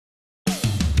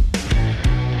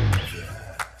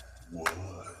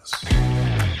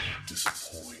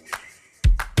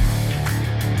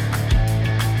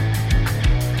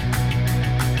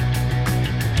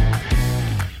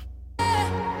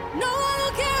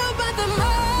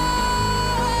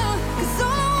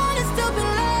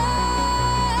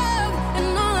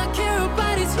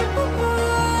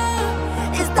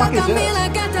fuck is this?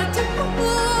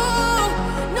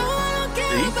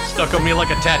 See? Stuck on me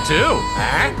like a tattoo.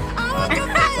 Huh?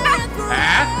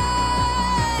 Huh?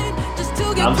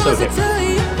 I'm so different.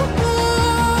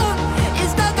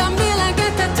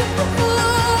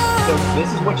 So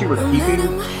this is what you were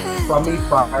keeping from me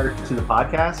prior to the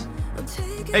podcast?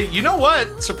 Hey, you know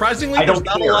what? Surprisingly, I don't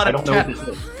there's not care. a lot I of don't know what this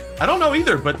is. I don't know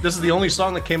either, but this is the only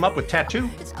song that came up with tattoo.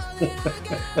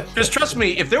 Just trust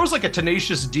me, if there was like a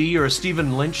Tenacious D or a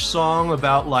Stephen Lynch song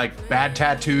about like bad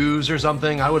tattoos or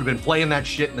something, I would have been playing that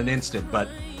shit in an instant, but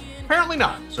apparently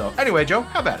not. So anyway, Joe,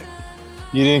 how about it?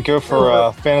 You didn't go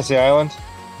for Fantasy Island?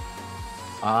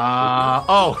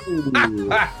 Oh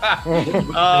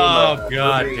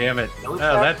god damn it.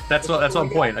 That's on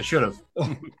point. I should have.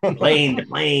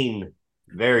 Plain.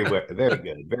 Very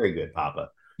good, Papa.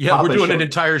 Yeah, Papa we're doing show. an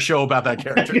entire show about that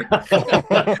character.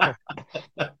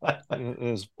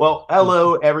 Well,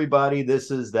 hello everybody.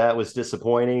 That was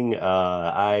disappointing.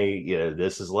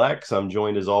 This is Lex. I'm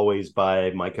joined as always by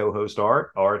my co-host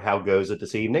Art. Art, how goes it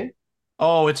this evening?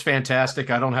 Oh, it's fantastic.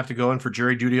 I don't have to go in for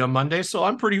jury duty on Monday, so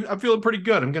I'm feeling pretty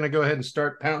good. I'm gonna go ahead and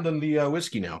start pounding the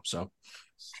whiskey now. So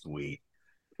Sweet.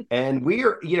 And we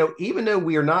are, even though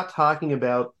we are not talking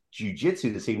about Jiu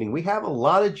Jitsu this evening, we have a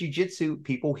lot of Jiu Jitsu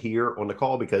people here on the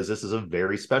call because this is a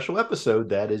very special episode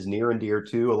that is near and dear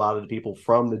to a lot of the people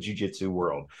from the Jiu Jitsu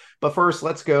world. But first,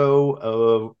 let's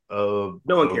go No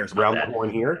one cares around about the that. horn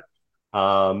here.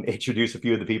 Introduce a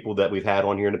few of the people that we've had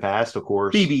on here in the past. Of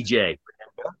course, BBJ.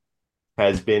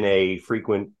 has been a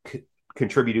frequent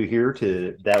contributor here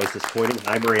to That Was Disappointing.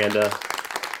 Hi, Miranda.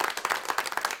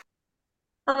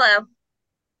 Hello.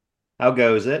 How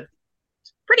goes it?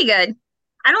 Pretty good.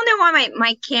 I don't know why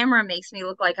my camera makes me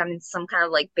look like I'm in some kind of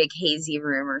like big hazy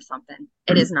room or something.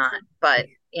 It is not, but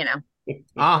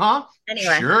uh-huh.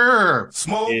 Anyway. Sure.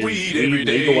 Smoke Is weed weed every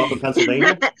legal up day. in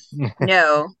Pennsylvania?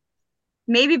 No.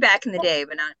 Maybe back in the day,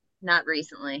 but not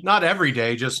recently. Not every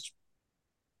day, just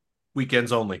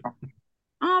weekends only.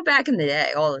 Oh, back in the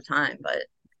day, all the time, but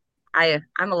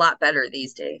I'm a lot better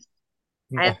these days.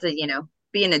 I have to,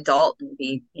 be an adult and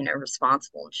be,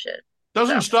 responsible and shit.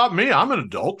 Doesn't stop me. I'm an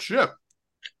adult. Shit.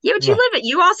 Yeah, but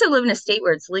you also live in a state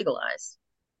where it's legalized.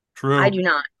 True. I do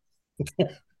not.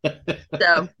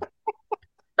 So if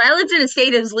I lived in a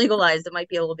state that was legalized, it might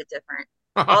be a little bit different.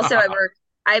 Also,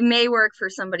 I may work for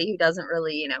somebody who doesn't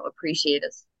really, appreciate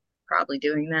us probably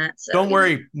doing that. So Don't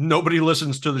worry. Nobody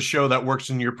listens to the show that works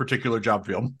in your particular job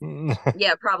field.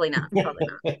 Yeah, probably not.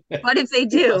 But if they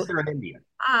do, Unless they're in India.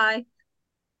 hi.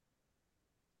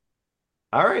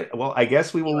 All right. Well, I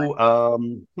guess we will.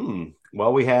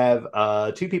 Well, we have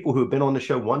two people who have been on the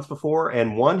show once before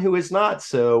and one who is not.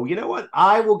 So you know what?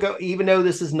 I will go. Even though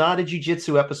this is not a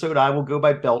jiu-jitsu episode, I will go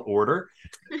by belt order.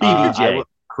 BBJ.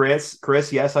 Chris.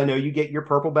 Yes, I know you get your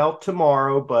purple belt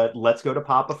tomorrow, but let's go to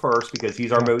Papa first because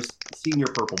he's our most senior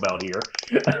purple belt here.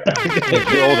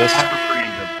 The oldest.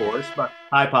 Of course. But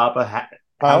hi, Papa.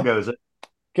 How goes it?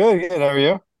 Good. How are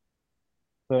you?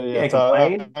 So, Can't it's,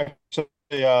 complain.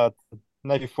 actually,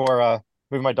 night before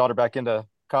moving my daughter back into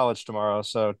college tomorrow,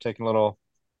 so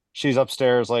she's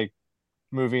upstairs, like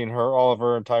moving all of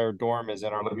her entire dorm is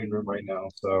in our living room right now,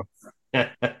 so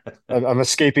I'm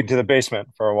escaping to the basement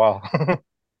for a while.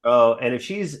 Oh, and if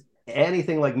she's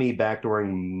anything like me back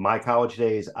during my college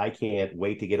days, I can't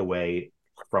wait to get away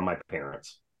from my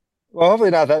parents. Well, hopefully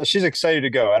not. That she's excited to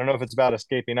go. I don't know if it's about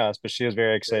escaping us, but she is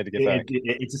very excited to get back.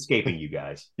 It's escaping you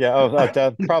guys. Yeah.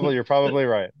 You're probably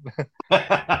right.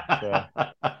 Yeah.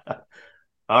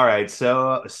 All right.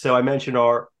 So I mentioned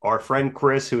our friend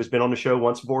Chris, who has been on the show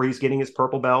once before. He's getting his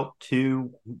purple belt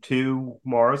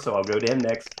tomorrow, so I'll go to him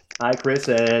next. Hi, Chris,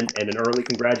 and an early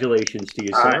congratulations to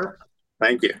you, Hi. sir.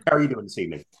 Thank you. How are you doing this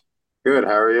evening? Good.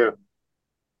 How are you?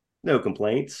 No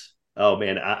complaints. Oh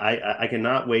man, I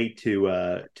cannot wait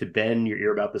to bend your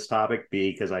ear about this topic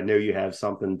because I know you have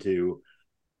something to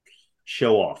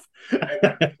show off.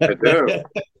 I do.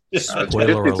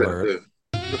 Spoiler alert.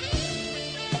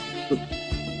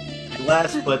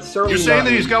 Last but certainly You're saying not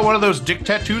that he's got one of those dick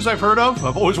tattoos I've heard of?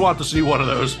 I've always wanted to see one of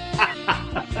those.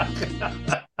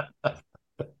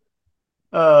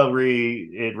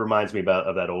 It reminds me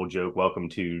of that old joke. Welcome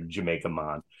to Jamaica,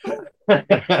 Mon.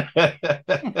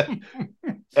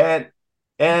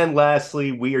 and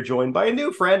lastly, we are joined by a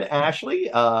new friend, Ashley.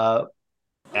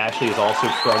 Ashley is also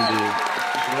from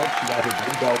she got her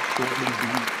blue belt shortly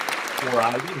before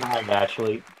I did. Hi,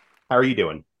 Ashley. How are you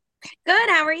doing? Good.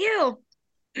 How are you?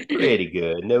 Pretty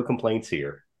good. No complaints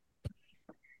here.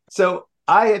 So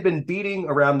I have been beating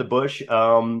around the bush.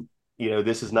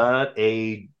 This is not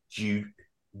a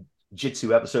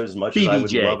jiu-jitsu episode as much as I would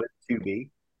BBJ. love it to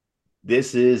be.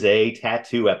 This is a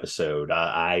tattoo episode.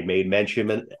 I made mention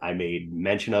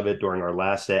of it during our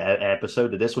last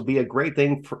episode that this would be a great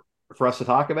thing for us to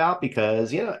talk about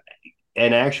because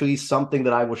and actually something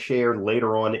that I will share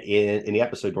later on in the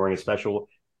episode during a special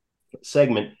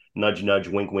segment, nudge nudge,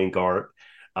 wink wink, art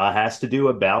has to do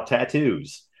about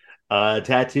tattoos.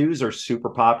 Tattoos are super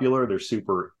popular. They're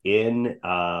super in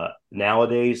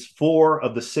nowadays. 4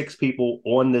 of the 6 people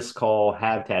on this call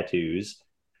have tattoos.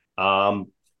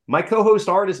 My co-host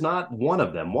Art is not one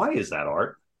of them. Why is that,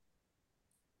 Art?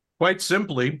 Quite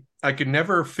simply, I could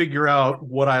never figure out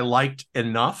what I liked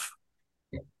enough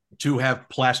to have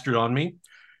plastered on me.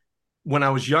 When I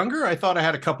was younger, I thought I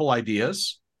had a couple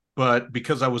ideas, but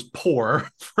because I was poor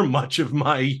for much of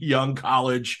my young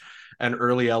college and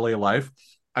early LA life,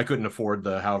 I couldn't afford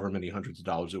the however many hundreds of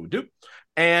dollars it would do.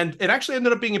 And it actually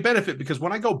ended up being a benefit because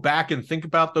when I go back and think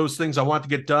about those things I want to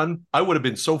get done, I would have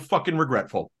been so fucking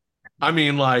regretful. I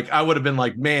mean, like, I would have been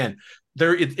like, man,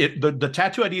 the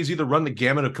tattoo idea is either run the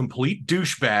gamut of complete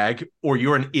douchebag or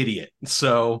you're an idiot.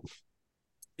 So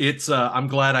it's I'm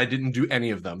glad I didn't do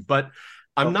any of them, but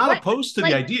I'm not opposed to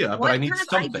the idea, but I need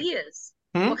something. Ideas?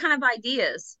 What kind of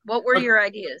ideas? What were your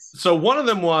ideas? So one of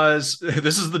them was,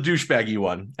 this is the douchebaggy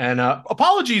one, and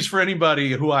apologies for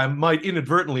anybody who I might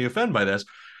inadvertently offend by this.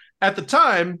 At the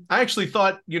time, I actually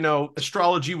thought,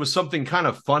 astrology was something kind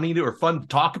of funny or fun to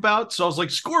talk about. So I was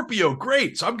like, Scorpio,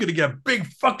 great. So I'm going to get a big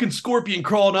fucking scorpion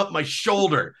crawling up my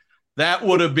shoulder. That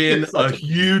would have been a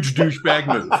huge douchebag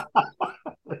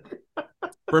move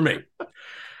for me.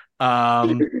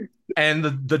 And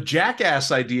the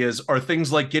jackass ideas are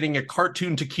things like getting a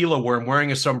cartoon tequila worm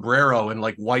wearing a sombrero and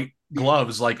like white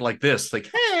gloves like this, like,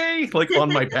 hey, like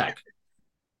on my back.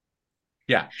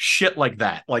 Yeah, shit like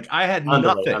that. Like I had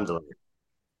nothing.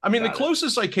 I mean, the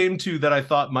closest I came to that I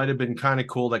thought might have been kind of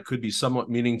cool that could be somewhat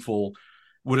meaningful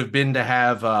would have been to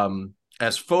have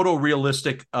as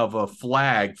photorealistic of a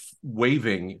flag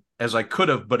waving as I could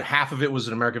have, but half of it was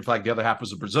an American flag, the other half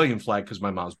was a Brazilian flag because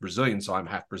my mom's Brazilian, so I'm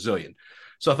half Brazilian.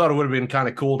 So I thought it would have been kind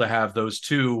of cool to have those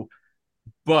two,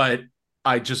 but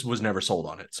I just was never sold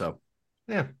on it. So,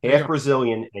 yeah. Half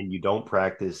Brazilian and you don't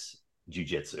practice Jiu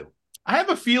Jitsu. I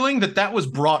have a feeling that was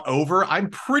brought over.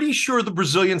 I'm pretty sure the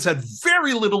Brazilians had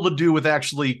very little to do with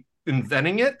actually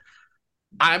inventing it.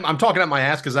 I'm talking out my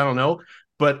ass because I don't know.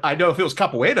 But I know if it was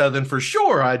capoeira, then for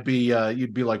sure I'd be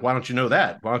you'd be like, why don't you know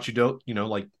that? Why don't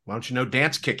you know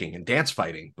dance kicking and dance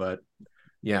fighting? But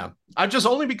yeah, I just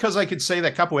only because I could say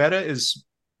that capoeira is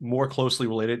more closely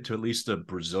related to at least a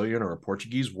Brazilian or a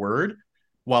Portuguese word,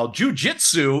 while Jiu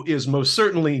Jitsu is most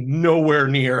certainly nowhere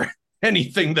near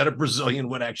anything that a Brazilian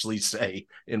would actually say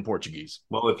in Portuguese.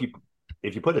 Well, if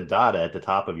you put a dot at the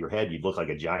top of your head, you'd look like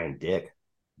a giant dick.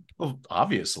 Well,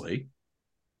 obviously.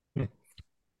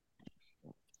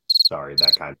 Sorry,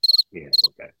 that kind of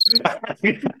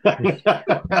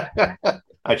okay.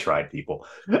 I tried, people.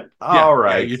 All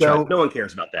right. Yeah, so no one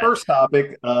cares about that. First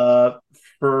topic,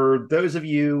 for those of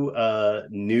you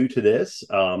new to this,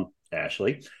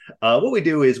 Ashley, what we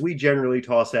do is we generally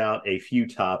toss out a few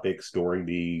topics during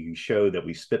the show that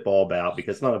we spitball about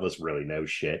because none of us really know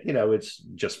shit. It's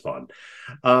just fun.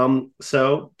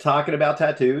 So talking about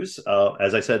tattoos,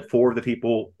 as I said, 4 of the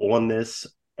people on this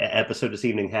episode this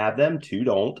evening have them, 2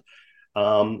 don't.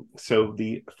 So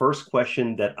the first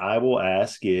question that I will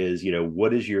ask is,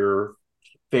 what is your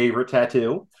favorite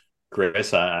tattoo?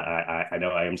 Chris, I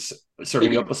know I am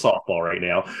serving up a softball right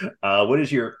now. What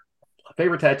is your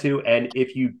favorite tattoo? And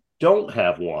if you don't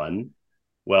have one,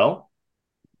 well,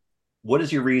 what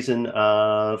is your reason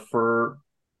for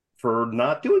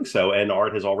not doing so? And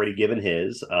Art has already given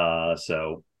his.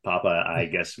 So Papa, I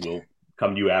guess will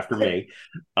come to you after me.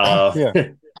 Yeah.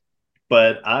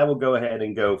 But I will go ahead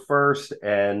and go first.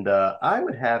 And I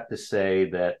would have to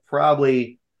say that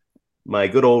probably my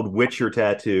good old Witcher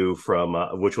tattoo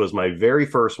from which was my very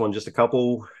first one just a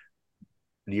couple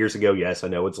years ago. Yes, I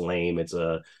know it's lame. It's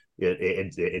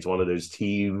it's one of those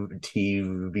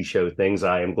TV show things.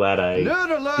 I am glad I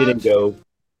didn't go.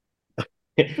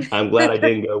 I'm glad I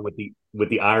didn't go with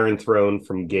the Iron Throne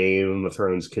from Game of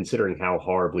Thrones, considering how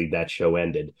horribly that show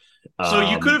ended. So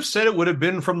you could have said it would have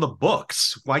been from the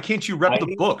books. Why can't you rep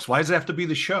the books? Why does it have to be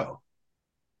the show?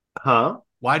 Huh?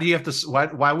 Why do you have to?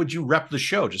 Why would you rep the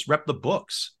show? Just rep the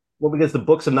books. Well, because the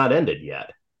books have not ended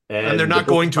yet. And they're not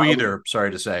going to either,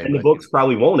 sorry to say. And the books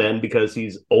probably won't end because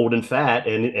he's old and fat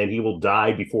and he will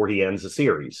die before he ends the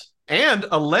series. And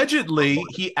allegedly,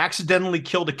 he accidentally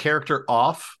killed a character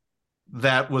off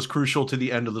that was crucial to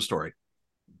the end of the story.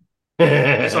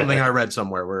 Something I read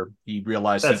somewhere where he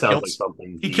realized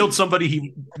he killed somebody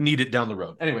he needed down the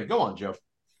road. Anyway, go on, Joe.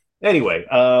 Anyway,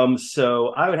 so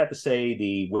I would have to say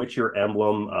the Witcher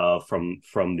emblem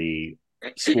from the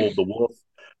School of the Wolf.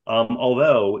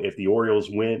 Although if the Orioles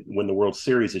win the World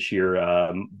Series this year,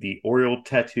 the Oriole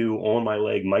tattoo on my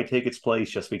leg might take its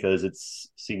place just because it's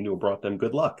seemed to have brought them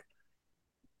good luck.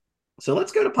 So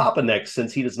let's go to Papa next,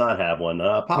 since he does not have one.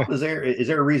 Papa, is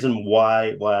there a reason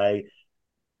why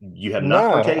you have No,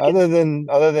 not partaken?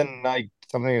 other than like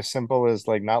something as simple as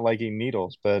like not liking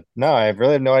needles, but no, I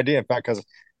really have no idea. In fact, because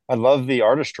I love the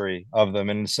artistry of them,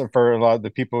 and so for a lot of the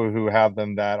people who have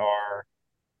them that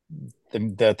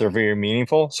they're very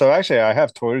meaningful. So actually, I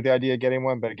have toyed the idea of getting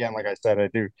one, but again, like I said, I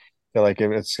do feel like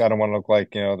it's I don't want to look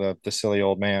like the silly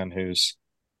old man who's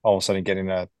all of a sudden getting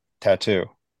a tattoo.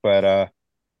 But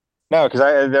no, because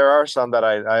I there are some that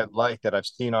I like that I've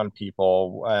seen on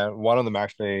people. One of them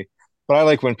actually, but I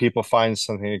like when people find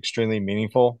something extremely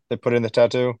meaningful they put in the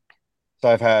tattoo. So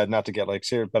I've had, not to get like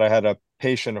serious, but I had a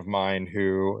patient of mine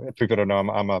who, if people don't know,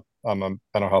 I'm a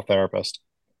mental health therapist,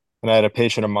 and I had a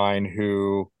patient of mine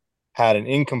who had an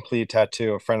incomplete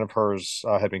tattoo. A friend of hers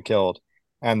had been killed,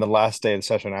 and the last day of the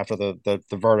session, after the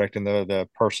verdict and the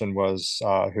person was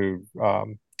who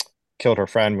killed her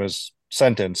friend was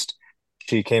sentenced,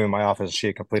 she came in my office and she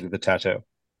had completed the tattoo.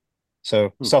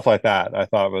 So Hmm. stuff like that, I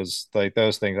thought was like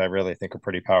those things I really think are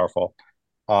pretty powerful.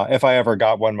 If I ever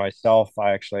got one myself,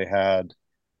 I actually had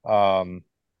a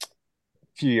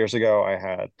few years ago, I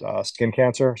had skin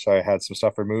cancer, so I had some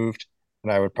stuff removed,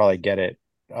 and I would probably get it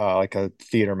like a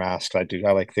theater mask. I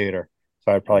like theater,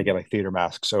 so I'd probably get like theater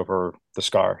masks over the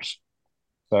scars.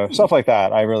 So Hmm. stuff like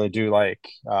that, I really do like.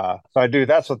 So I do.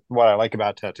 That's what I like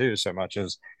about tattoos so much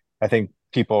is I think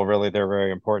people really they're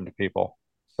very important to people.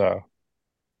 So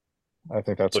I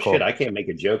think that's Well, shit, cool. I can't make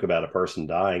a joke about a person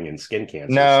dying in skin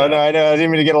cancer. No, no, So I know I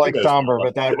didn't mean to get like kudos, somber,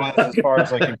 but that was as far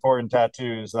as like Papa. important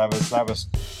tattoos. That was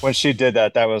when she did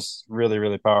that. That was really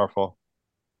really powerful.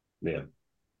 Yeah.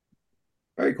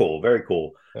 Very cool. Very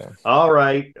cool. Yeah. All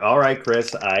right. All right,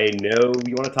 Chris. I know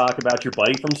you want to talk about your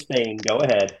buddy from Spain. Go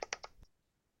ahead.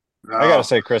 I gotta Oh,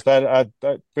 say, Chris, that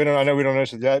we don't. I know we don't know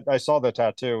that. I saw the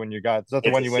tattoo when you got. Is that the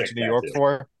It's one a you went sick to New York tattoo.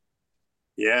 for?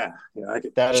 yeah, yeah.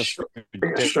 That is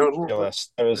I showed him.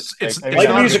 ridiculous. That was It's like, I it's mean, Play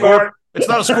the not a music, obviously, scorp. Mark. It's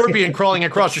not a scorpion crawling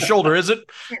across your shoulder, is it?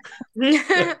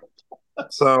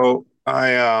 So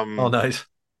Oh, nice.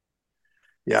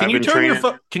 yeah, Can I've you been turn your training.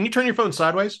 phone? Can you turn your phone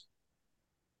sideways?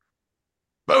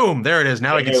 Boom! There it is.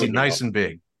 Now I can There see we nice go. and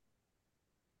big.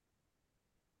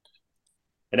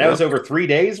 And that was Yep. over 3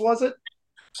 days, was it?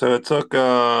 So it took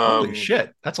Holy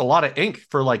shit! That's a lot of ink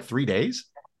for like 3 days.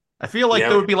 I feel like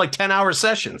there yeah, would be like 10-hour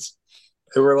sessions.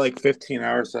 there were like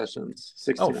 15-hour sessions,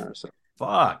 Oh, 16-hour sessions,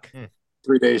 fuck!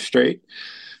 3 days straight.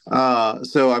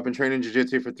 So I've been training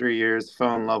jiu-jitsu for 3 years,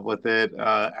 fell in love with it.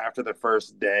 After the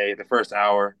first day, the first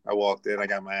hour, I walked in, I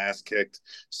got my ass kicked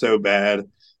so bad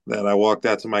that I walked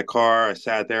out to my car. I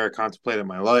sat there, I contemplated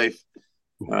my life,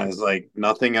 and I was like,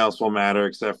 nothing else will matter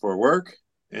except for work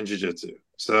and jiu-jitsu.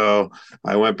 So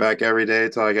I went back every day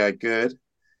until I got good.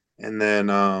 And then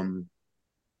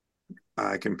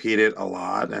I competed a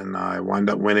lot and I wound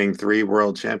up winning 3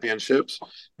 world championships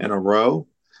in a row.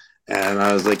 And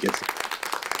I was like, it's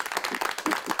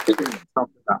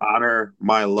something to honor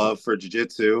my love for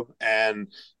jiu-jitsu. And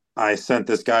I sent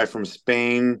this guy from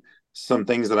Spain some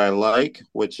things that I like,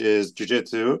 which is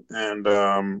jiu-jitsu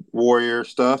and warrior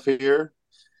stuff here.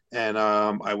 And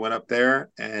I went up there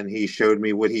and he showed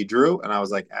me what he drew, and I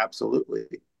was like, absolutely.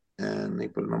 And he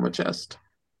put it on my chest.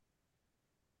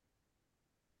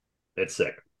 It's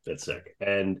sick. It's sick.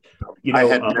 And I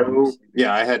had no,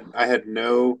 yeah, I had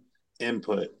no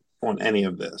input on any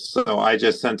of this. So I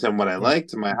just sent him what I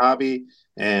liked, my hobby,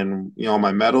 and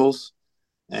my medals.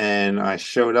 And I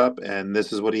showed up, and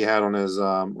this is what he had on his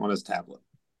tablet.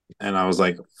 And I was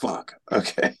like, fuck,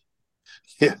 okay,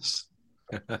 yes.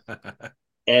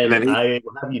 And And then he I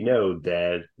will have you know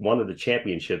that one of the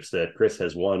championships that Chris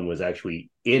has won was actually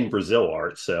in Brazil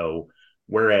art. So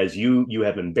whereas you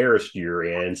have embarrassed your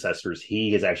ancestors,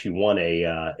 he has actually won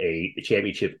a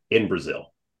championship in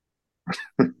Brazil.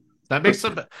 That makes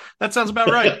some. That sounds about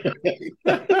right.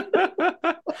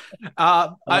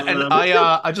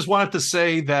 I just wanted to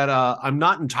say that I'm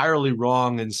not entirely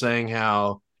wrong in saying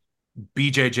how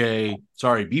BBJ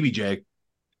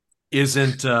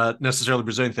isn't necessarily a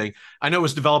Brazilian thing. I know it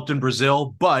was developed in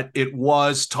Brazil, but it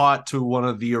was taught to one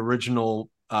of the original,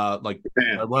 one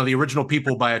of the original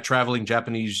people by a traveling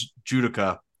Japanese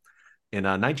judoka in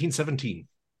 1917.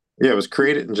 Yeah, it was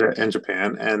created in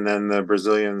Japan, and then the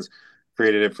Brazilians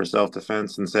created it for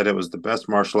self-defense and said it was the best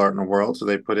martial art in the world. So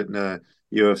they put it in the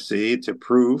UFC to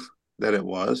prove that it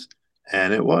was,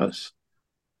 and it was.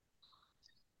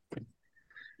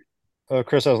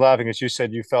 Chris, I was laughing because you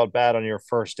said you felt bad on your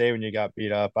first day when you got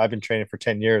beat up. I've been training for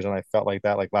 10 years and I felt like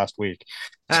that like last week.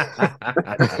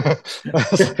 Why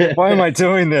am I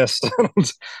doing this?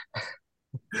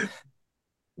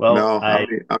 Well, No, I'm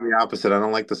the opposite. I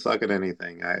don't like to suck at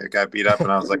anything. I got beat up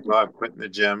and I was like, well, I'm quitting the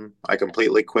gym. I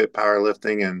completely quit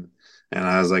powerlifting and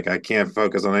I was like, I can't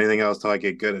focus on anything else till I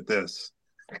get good at this.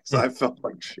 So I felt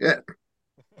like shit.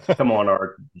 come on,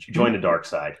 Art, join the dark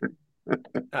side.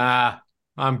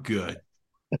 I'm good.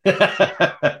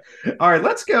 All right,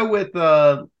 let's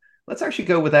actually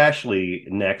go with Ashley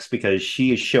next because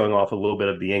she is showing off a little bit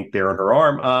of the ink there on her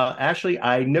arm. Ashley,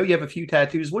 I know you have a few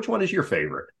tattoos. Which one is your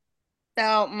favorite?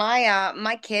 So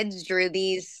my kids drew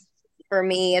these for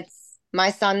me. It's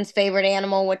my son's favorite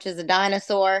animal, which is a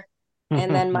dinosaur,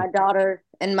 and then my daughter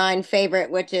and mine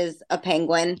favorite, which is a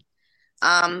penguin.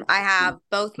 I have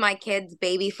both my kids'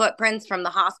 baby footprints from the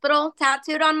hospital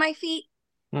tattooed on my feet.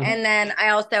 And then I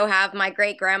also have my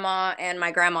great grandma and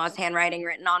my grandma's handwriting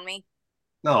written on me.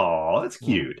 Oh, that's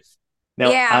cute. Now,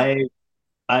 Yeah.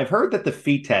 I've heard that the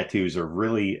feet tattoos are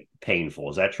really painful.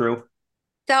 Is that true?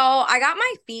 So I got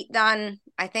my feet done,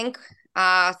 I think. So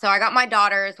I got my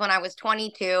daughters when I was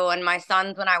 22 and my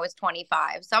sons when I was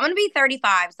 25. So I'm going to be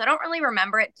 35. So I don't really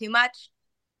remember it too much.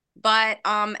 But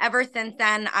ever since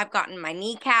then, I've gotten my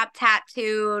kneecap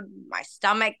tattooed, my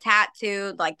stomach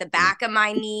tattooed, like the back of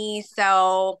my knee.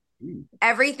 So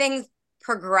everything's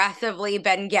progressively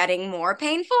been getting more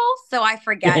painful. So I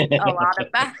forget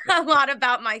a lot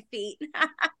about my feet.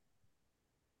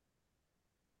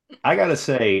 I gotta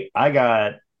say, I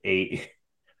got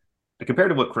compared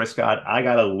to what Chris got, I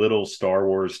got a little Star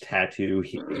Wars tattoo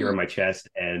here on my chest,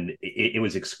 and it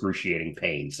was excruciating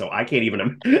pain. So I can't even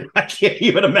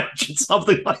imagine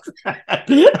something like that.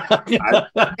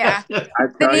 Yeah,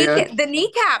 the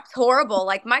kneecap's horrible.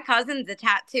 Like my cousin's a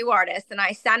tattoo artist, and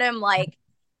I sent him like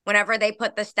whenever they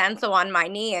put the stencil on my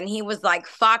knee, and he was like,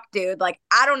 "Fuck, dude! Like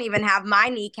I don't even have my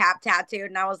kneecap tattooed."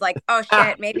 And I was like, "Oh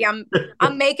shit, maybe I'm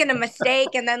making a mistake."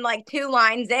 And then like 2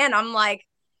 lines in, I'm like,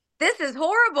 this is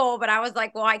horrible. But I was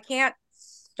like, well, I can't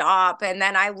stop. And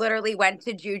then I literally went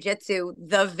to Jiu Jitsu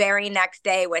the very next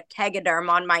day with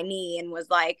Tegaderm on my knee and was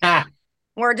like,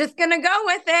 we're just going to go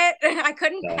with it. I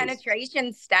couldn't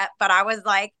penetration step, but I was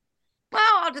like, well,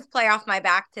 I'll just play off my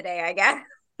back today, I guess.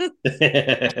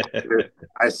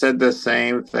 I said the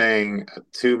same thing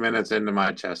 2 minutes into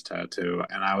my chest tattoo,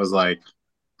 and I was like,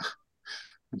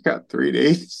 I got 3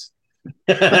 days.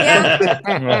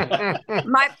 Yeah.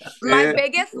 My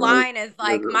biggest line is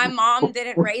like, my mom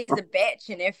didn't raise a bitch,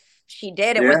 and if she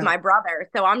did, it was my brother.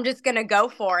 So I'm just gonna go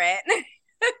for it.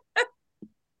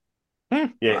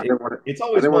 Yeah, it's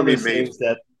always one of those things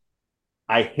that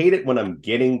I hate it when I'm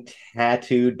getting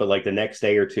tattooed, but like the next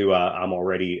day or two, I'm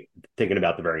already thinking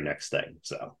about the very next thing.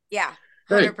 So yeah,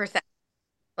 100%.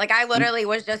 Like I literally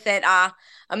was just at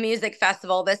a music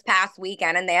festival this past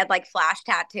weekend and they had like flash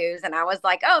tattoos and I was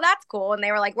like, oh, that's cool. And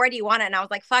they were like, where do you want it? And I was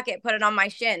like, fuck it, put it on my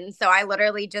shin. So I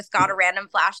literally just got a random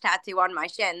flash tattoo on my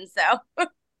shin. So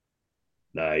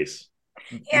nice.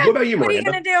 Yeah. What about you, Miranda? What are you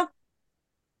gonna do?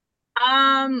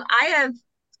 I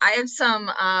have some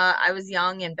I was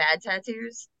young and bad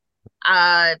tattoos. So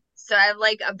I have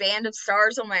like a band of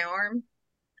stars on my arm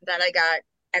that I got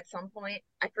at some point.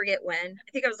 I forget when.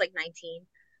 I think I was like 19.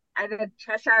 I have a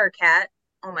Cheshire cat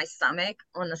on my stomach,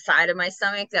 on the side of my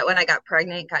stomach, that when I got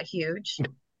pregnant got huge. And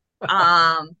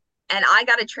I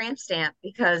got a tramp stamp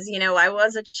because, I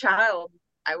was a child.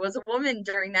 I was a woman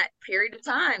during that period of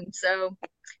time. So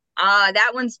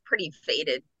that one's pretty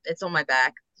faded. It's on my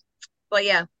back. But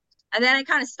yeah. And then I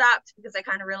kind of stopped because I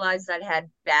kind of realized I'd had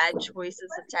bad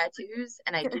choices of tattoos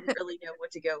and I didn't really know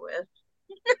what to go with.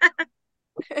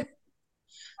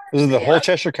 Is it the whole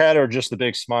Cheshire cat or just the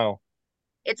big smile?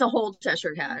 It's a whole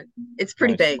Cheshire cat. It's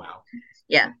pretty big. Wow.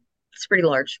 Yeah, it's pretty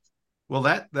large. Well,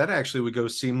 that actually would go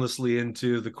seamlessly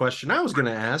into the question I was going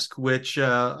to ask, which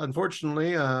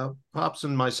unfortunately Pops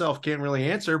and myself can't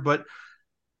really answer. But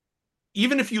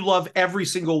even if you love every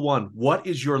single one, what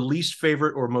is your least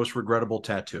favorite or most regrettable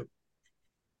tattoo?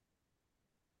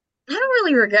 I don't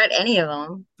really regret any of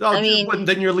them. Oh, I mean,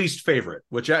 then your least favorite,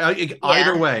 which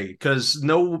either way, because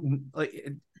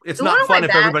it's not fun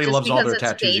if everybody loves all their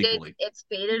tattoos equally. It's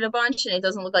faded a bunch and it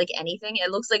doesn't look like anything.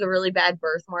 It looks like a really bad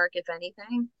birthmark, if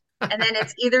anything. And then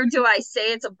it's either do I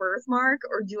say it's a birthmark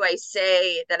or do I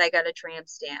say that I got a tramp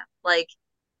stamp? Like,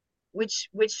 which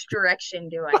direction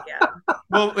do I go?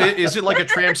 Well, is it like a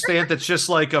tramp stamp that's just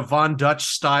like a Von Dutch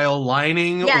style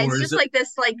lining? Yeah, it's just like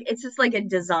this, like it's just like a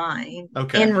design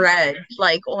in red,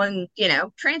 like on,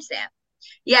 tramp stamp.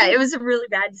 Yeah, it was a really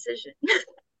bad decision.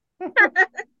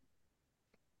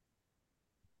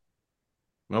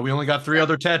 Well, we only got 3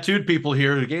 other tattooed people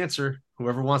here to answer.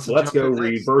 Whoever wants to. Let's go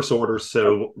reverse order.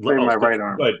 So, my right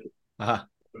arm. What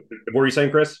were you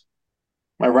saying, Chris?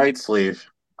 My right sleeve.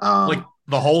 Like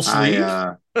the whole sleeve?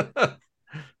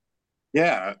 Yeah.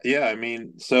 I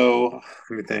mean, so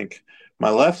let me think. My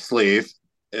left sleeve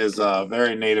is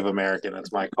very Native American.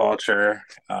 It's my culture.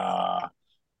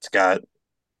 It's got a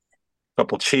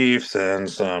couple chiefs and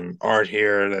some art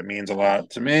here that means a lot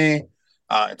to me.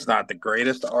 It's not the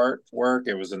greatest artwork.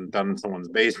 It was done in someone's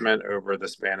basement over the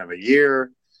span of a year,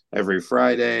 every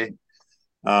Friday.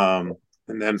 And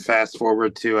then fast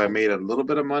forward to I made a little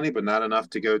bit of money, but not enough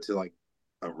to go to like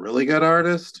a really good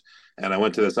artist. And I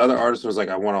went to this other artist who was like,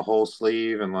 I want a whole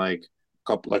sleeve in like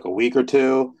a week or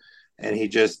two. And he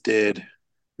just did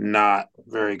not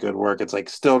very good work. It's like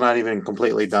still not even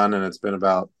completely done. And it's been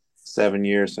about 7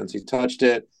 years since he touched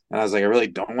it. And I was like, I really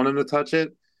don't want him to touch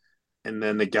it. And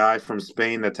then the guy from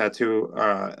Spain, the tattoo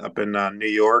up in New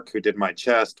York, who did my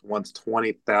chest, wants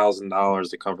 $20,000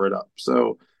 to cover it up.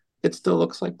 So it still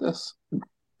looks like this.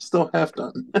 Still half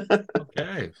done.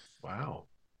 Okay. Wow.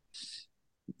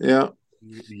 Yeah.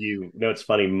 You know, it's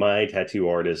funny. My tattoo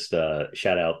artist,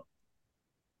 shout out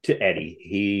to Eddie.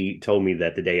 He told me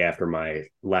that the day after my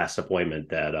last appointment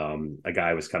that a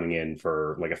guy was coming in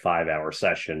for like a 5-hour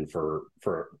session for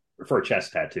a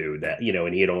chest tattoo that, you know,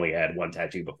 and he had only had one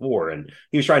tattoo before. And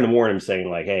he was trying to warn him saying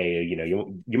like, hey, you know,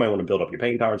 you might want to build up your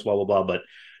pain tolerance, blah, blah, blah. But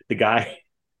the guy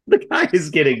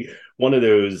is getting one of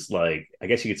those, like, I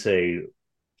guess you could say,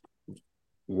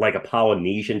 like a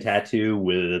Polynesian tattoo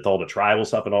with all the tribal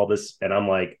stuff and all this. And I'm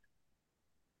like,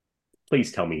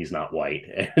 please tell me he's not white.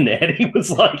 And Eddie was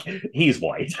like, he's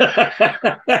white.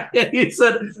 He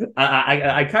said,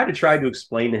 I kind of tried to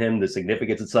explain to him the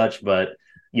significance and such, but,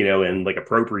 you know, and like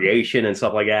appropriation and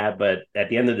stuff like that. But at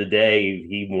the end of the day,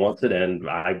 he wants it and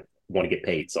I want to get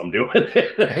paid. So I'm doing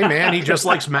it. Hey, man, he just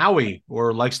likes Maui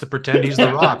or likes to pretend he's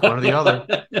The Rock, one or the other.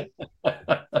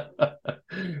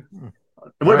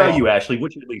 What about you, Ashley?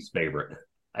 What's your least favorite?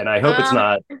 And I hope it's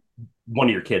not one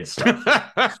of your kids' stuff.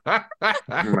 I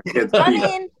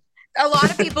mean, a lot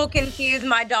of people confuse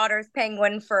my daughter's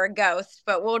penguin for a ghost,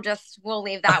 but we'll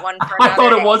leave that one for another I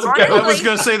thought it day. was a ghost. I was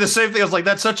going to say the same thing. I was like,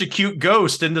 that's such a cute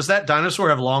ghost. And does that dinosaur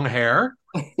have long hair?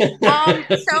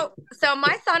 So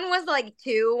my son was like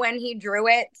 2 when he drew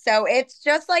it. So it's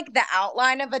just like the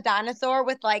outline of a dinosaur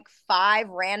with like 5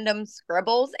 random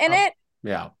scribbles in it.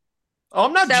 Yeah. Oh,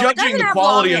 I'm not judging the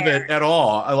quality of it at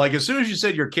all. Like, as soon as you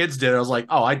said your kids did it, I was like,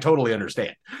 oh, I totally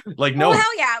understand. Like, no. Well,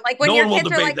 hell yeah. Like, when no your one will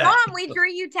kids are like, debate that. Mom, we drew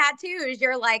you tattoos.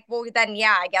 You're like, well, then,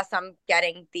 yeah, I guess I'm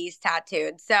getting these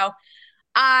tattooed. So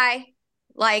I,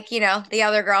 like, you know, the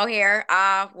other girl here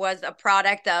was a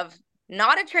product of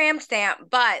not a tramp stamp,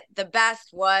 but the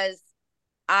best was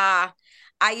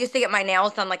I used to get my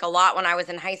nails done like a lot when I was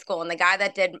in high school. And the guy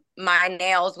that did my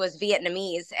nails was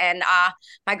Vietnamese. And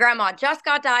my grandma just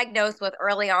got diagnosed with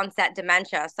early onset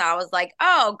dementia. So I was like,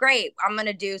 oh, great. I'm going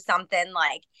to do something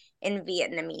like in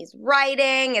Vietnamese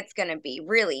writing. It's going to be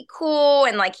really cool.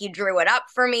 And like he drew it up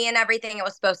for me and everything. It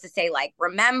was supposed to say like,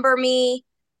 remember me.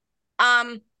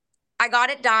 I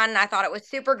got it done. I thought it was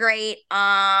super great.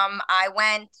 I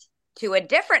went to a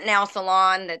different nail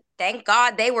salon that, thank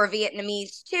God, they were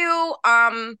Vietnamese too.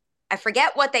 I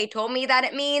forget what they told me that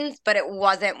it means, but it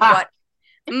wasn't what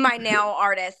my nail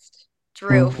artist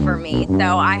drew for me.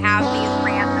 So I have these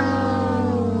random,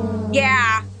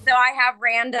 so I have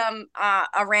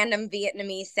a random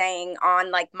Vietnamese saying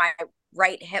on like my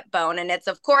right hip bone. And it's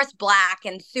of course black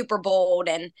and super bold,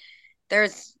 and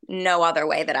there's no other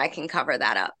way that I can cover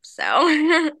that up. So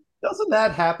doesn't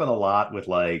that happen a lot with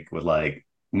like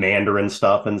Mandarin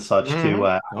stuff and such too?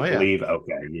 I believe.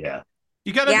 Okay, yeah.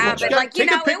 You gotta, but like, you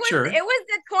take know, a picture. It was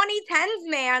the 2010s,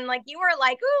 man. Like you were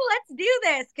like, ooh, let's do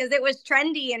this because it was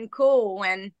trendy and cool.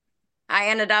 And I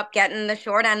ended up getting the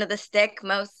short end of the stick,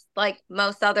 most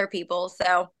other people.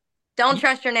 So don't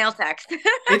trust your nail text.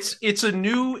 It's a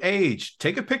new age.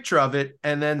 Take a picture of it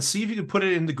and then see if you can put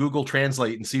it into Google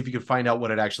Translate and see if you can find out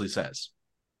what it actually says.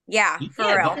 Yeah, for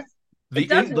real.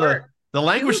 The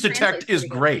language detect is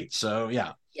great. So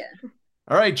yeah.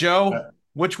 All right, Joe.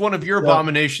 Which one of your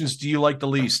abominations do you like the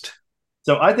least?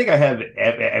 So I think I have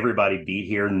everybody beat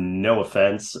here. No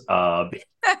offense,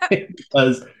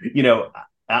 because you know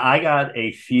I got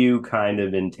a few kind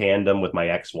of in tandem with my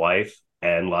ex-wife,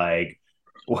 and like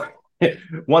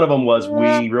one of them was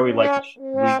we really like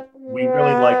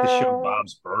the show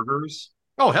Bob's Burgers.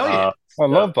 Oh hell yeah! I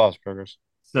love Bob's Burgers.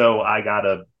 So I got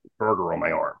a burger on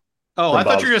my arm. Oh, I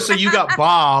thought you were going to say you got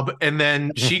Bob and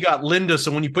then she got Linda. So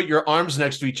when you put your arms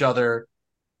next to each other,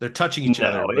 They're touching each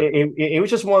other. No, it was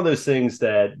just one of those things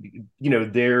that,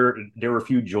 there were a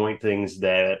few joint things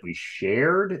that we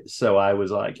shared. So I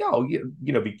was like, oh,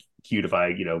 be cute if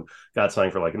I, got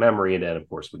something for like a memory. And then, of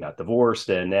course, we got divorced,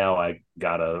 and now I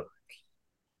got a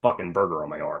fucking burger on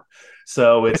my arm.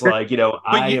 So it's like,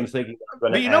 I am thinking I'm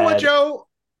going to. But you know what, Joe?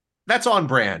 That's on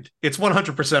brand. It's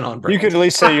 100% on brand. You could at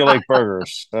least say you like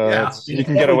burgers. Yeah. You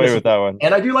can get away with that one.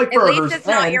 And I do like burgers. At least it's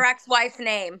not your ex-wife's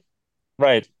name.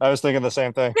 Right. I was thinking the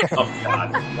same thing. Oh,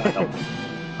 God.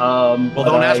 Well,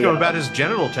 don't ask him about his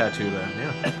genital tattoo then.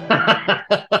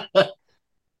 Yeah.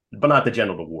 But not the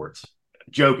genital warts.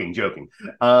 Joking.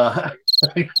 But,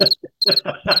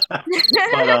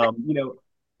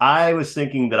 I was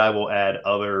thinking that I will add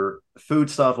other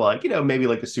food stuff like, maybe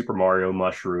like the Super Mario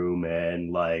mushroom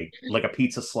and like a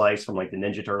pizza slice from like the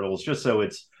Ninja Turtles, just so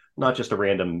it's not just a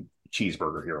random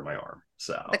cheeseburger here on my arm.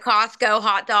 So the Costco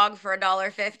hot dog for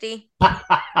 $1.50.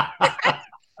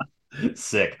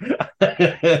 Sick.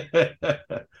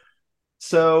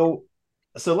 So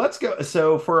let's go.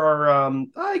 So for our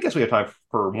I guess we have time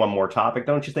for one more topic,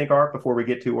 don't you think, Art, before we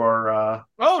get to our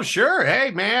Oh, sure. Hey,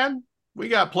 man. We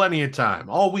got plenty of time.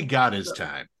 All we got is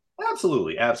time.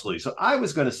 Absolutely. So I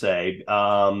was going to say,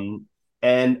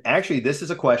 and actually this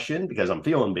is a question because I'm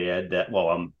feeling bad that, well,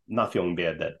 I'm not feeling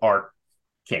bad that Art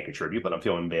can't contribute, but I'm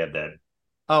feeling bad that.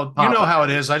 Oh, you know how it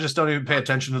is. I just don't even pay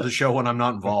attention to the show when I'm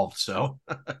not involved. So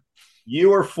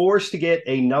you are forced to get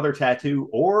another tattoo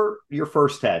or your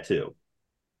first tattoo.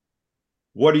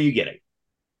 What are you getting?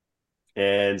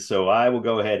 And so I will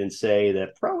go ahead and say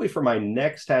that probably for my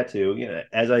next tattoo,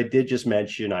 as I did just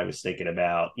mention, I was thinking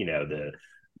about, the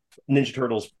Ninja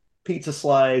Turtles pizza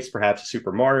slice, perhaps a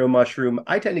Super Mario mushroom.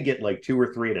 I tend to get like 2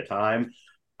 or 3 at a time.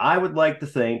 I would like to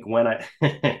think when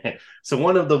so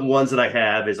one of the ones that I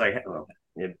have is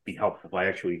it'd be helpful if I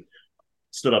actually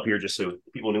stood up here just so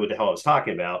people knew what the hell I was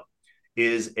talking about,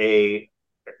 is a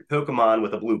Pokemon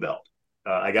with a blue belt.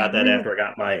 I got that after I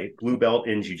got my blue belt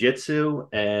in Jiu Jitsu.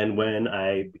 And when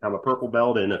I become a purple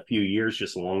belt in a few years,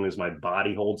 just as long as my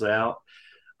body holds out,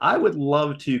 I would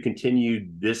love to continue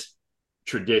this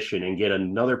tradition and get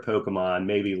another Pokemon,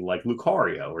 maybe like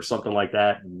Lucario or something like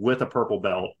that, with a purple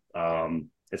belt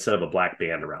instead of a black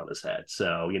band around his head.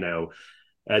 So,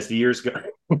 as the years go,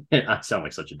 I sound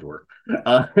like such a dork,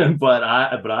 but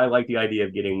I like the idea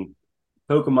of getting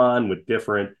Pokemon with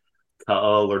different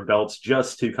colored belts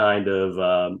just to kind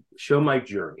of show my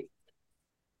journey.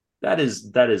 That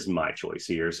is my choice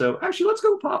here. So actually, let's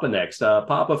go Papa next.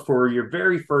 Papa, for your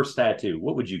very first tattoo,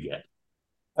 what would you get?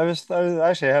 I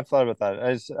actually have thought about that.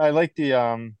 I like the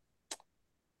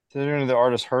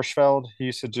artist Hirschfeld. He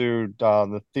used to do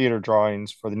the theater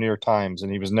drawings for the New York Times,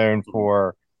 and he was known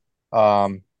for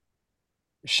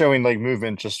showing like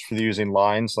movement just for using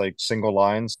lines, like single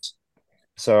lines.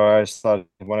 So I just thought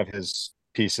one of his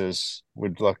pieces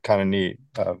would look kind of neat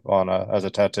as a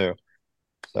tattoo.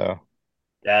 So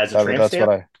as a tramp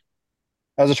stamp?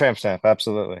 As a tramp stamp,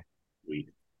 absolutely. Sweet.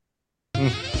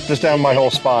 Just down my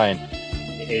whole spine.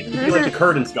 It would be like the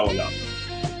curtains going up.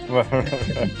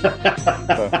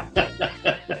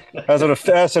 That's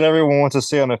what everyone wants to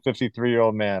see on a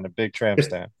 53-year-old man, a big tramp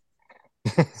stamp.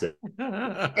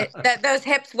 Those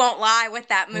hips won't lie with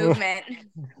that movement.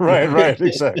 Right,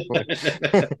 exactly.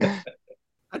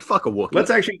 I'd fuck a Wookiee.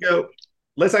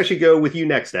 Let's actually go with you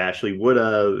next, Ashley. What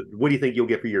do you think you'll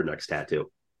get for your next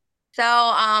tattoo? So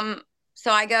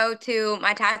I go to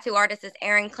my tattoo artist is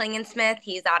Aaron Klingensmith.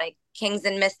 He's out of Kings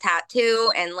and Mist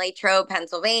Tattoo in Latrobe,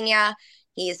 Pennsylvania.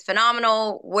 He's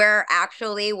phenomenal. We're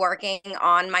actually working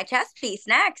on my chest piece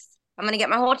next. I'm gonna get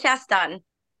my whole chest done.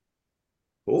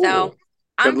 Ooh, so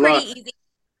I'm pretty easy.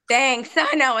 Thanks.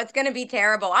 I know it's going to be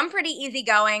terrible. I'm pretty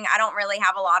easygoing. I don't really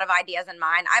have a lot of ideas in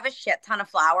mind. I have a shit ton of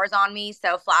flowers on me.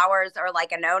 So flowers are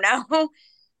like a no-no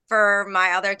for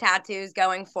my other tattoos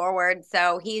going forward.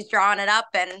 So he's drawing it up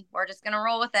and we're just going to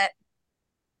roll with it.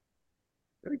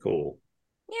 Very cool.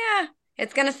 Yeah,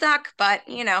 it's going to suck, but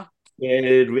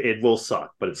It will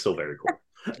suck, but it's still very cool.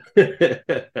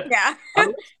 Yeah.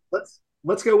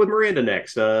 Let's go with Miranda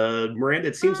next. Miranda,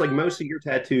 it seems like most of your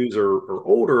tattoos are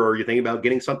older. Are you thinking about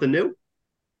getting something new?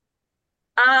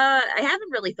 I haven't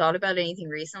really thought about anything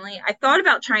recently. I thought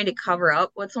about trying to cover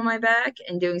up what's on my back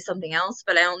and doing something else,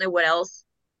 but I don't know what else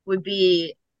would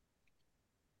be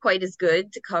quite as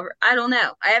good to cover. I don't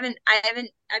know. I've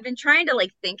been trying to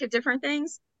like think of different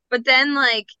things, but then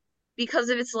like because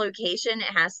of its location,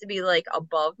 it has to be like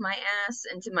above my ass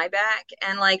and to my back.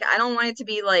 And like I don't want it to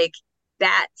be like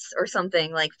bats or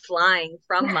something like flying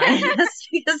from my ass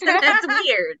because then that's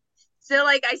weird. So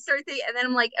like I start thinking, and then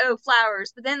I'm like, oh,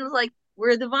 flowers. But then it's like,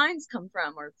 where the vines come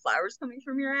from, or flowers coming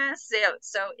from your ass.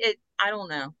 So I don't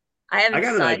know. I haven't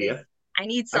got decided. an idea. I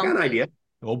need I something. got an idea.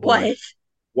 Oh boy. What?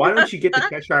 Why don't you get the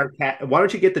Cheshire Cat? Why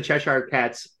don't you get the Cheshire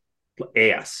Cat's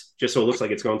ass, just so it looks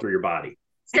like it's going through your body?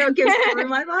 So it goes through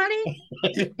my body?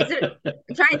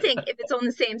 I'm trying to think if it's on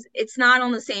the same, it's not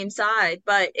on the same side,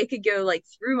 but it could go like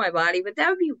through my body, but that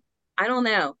would be, I don't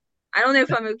know. I don't know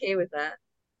if I'm okay with that.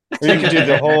 Or you could do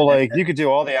the whole, like, you could do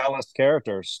all the Alice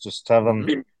characters, just have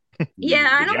them. Yeah,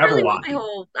 I don't really want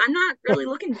I'm not really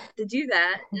looking to do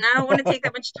that. And I don't want to take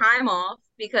that much time off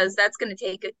because that's going to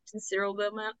take a considerable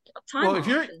amount of time off.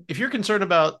 Well, if you're concerned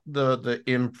about the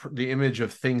image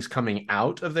of things coming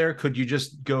out of there, could you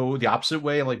just go the opposite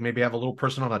way? Like maybe have a little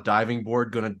person on a diving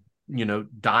board going to,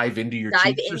 dive into your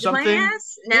cheeks or something? My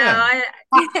ass? No, yeah.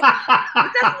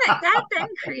 That then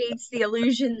creates the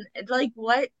illusion. Like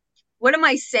what am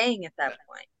I saying at that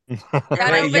point? Is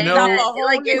that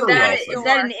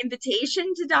an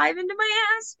invitation to dive into my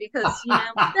ass? Because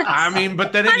I mean,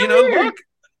 but then look,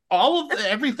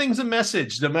 everything's a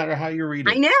message, no matter how you read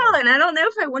it. I know, and I don't know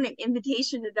if I want an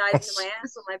invitation to dive into my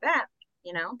ass on my back.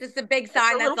 Just a big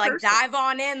sign that's like, dive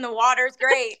on in, the water's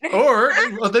great. Or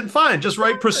then fine, just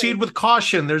write proceed with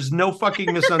caution. There's no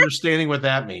fucking misunderstanding what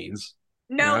that means.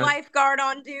 No lifeguard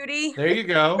on duty. There you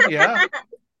go. Yeah.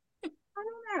 I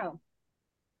don't know.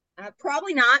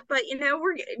 Probably not, but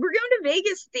we're going to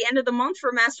Vegas at the end of the month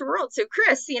for Master World. So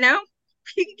Chris, you can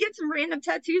get some random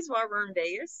tattoos while we're in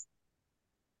Vegas.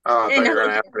 Oh, I thought you were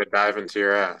gonna have to dive into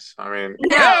your ass. I mean,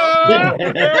 no.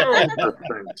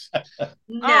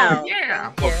 No.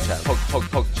 Yeah.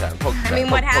 Poke chat. I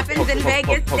mean, what happens in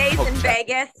Vegas stays in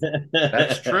Vegas.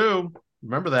 That's true.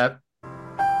 Remember that.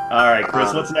 All right,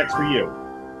 Chris, what's next for you?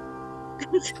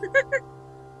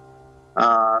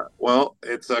 Well,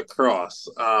 it's a cross.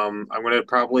 I'm gonna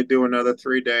probably do another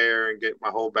 3-dayer and get my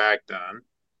whole back done.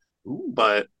 Ooh.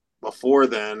 But before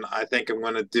then, I think I'm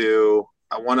gonna do.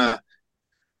 I want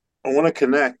to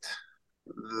connect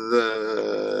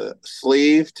the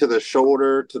sleeve to the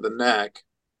shoulder to the neck,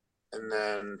 and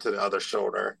then to the other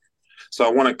shoulder. So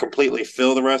I want to completely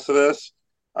fill the rest of this.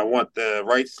 I want the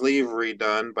right sleeve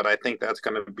redone, but I think that's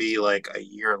going to be like a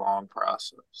year-long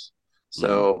process.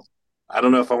 So I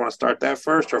don't know if I want to start that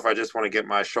first or if I just want to get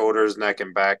my shoulders, neck,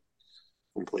 and back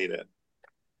completed.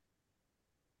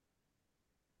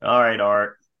 All right,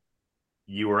 Art.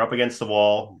 You were up against the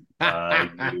wall.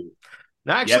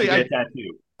 Actually,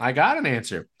 I got an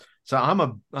answer. So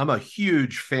I'm a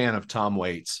huge fan of Tom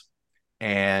Waits,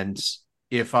 and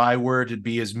if I were to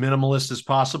be as minimalist as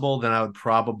possible, then I would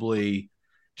probably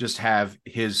just have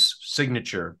his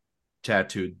signature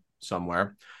tattooed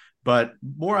somewhere. But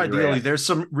more ideally, there's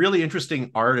some really interesting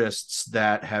artists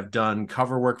that have done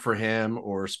cover work for him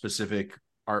or specific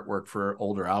artwork for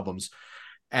older albums,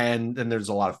 and then there's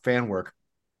a lot of fan work.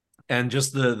 And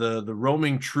just the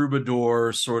roaming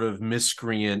troubadour sort of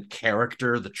miscreant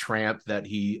character, the tramp that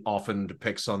he often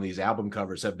depicts on these album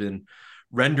covers, have been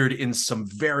rendered in some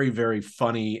very, very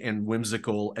funny and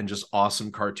whimsical and just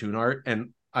awesome cartoon art.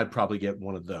 And I'd probably get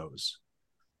one of those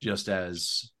just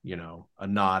as, a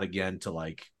nod again to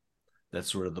like that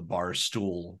sort of the bar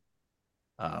stool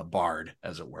bard,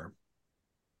 as it were.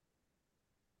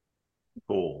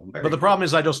 Cool. But the problem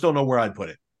is I just don't know where I'd put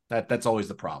it. That's always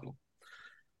the problem.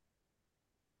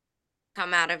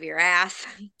 Come out of your ass.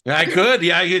 I could.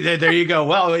 Yeah, there you go.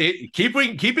 Well,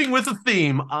 keeping with the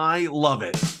theme, I love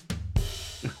it.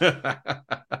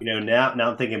 Now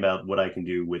I'm thinking about what I can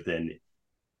do with an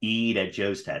Eat at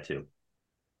Joe's tattoo.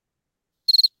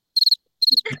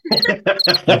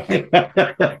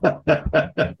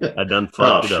 I done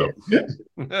fucked up.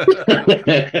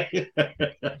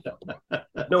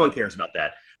 No one cares about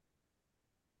that.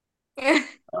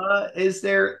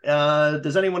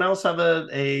 Does anyone else have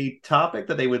a topic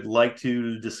that they would like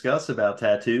to discuss about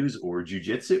tattoos or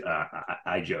jujitsu?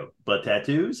 I joke, but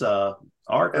tattoos, Art,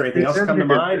 or anything else come to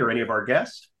mind, or any of our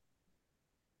guests?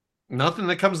 Nothing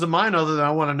that comes to mind other than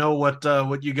I want to know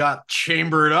what you got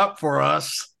chambered up for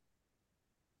us.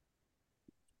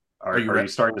 Are you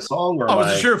starting the song? Or I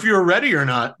wasn't sure if you were ready or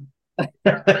not. I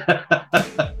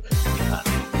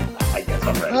guess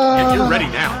I'm ready. You're ready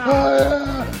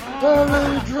now.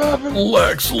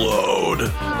 Lex load.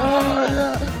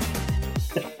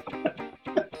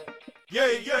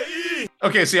 Yeah.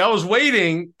 Okay, see, I was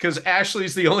waiting because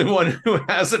Ashley's the only one who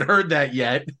hasn't heard that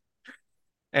yet.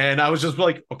 And I was just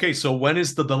like, okay, so when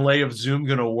is the delay of Zoom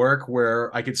going to work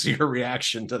where I could see her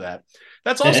reaction to that?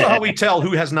 That's also how we tell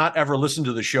who has not ever listened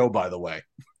to the show, by the way.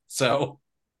 So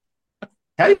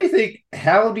how do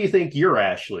you think your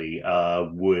Ashley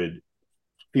would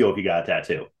feel if you got a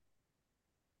tattoo?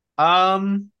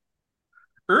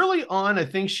 early on, I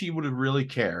think she would have really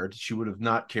cared. She would have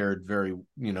not cared very,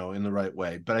 in the right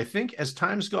way. But I think as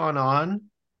time's gone on,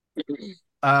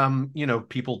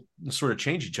 people sort of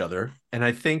change each other. And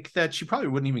I think that she probably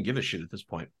wouldn't even give a shit at this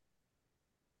point.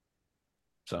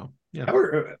 So, yeah.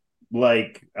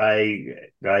 Like, I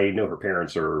know her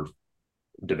parents are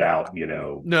devout,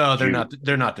 No, they're not.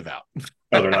 They're not devout.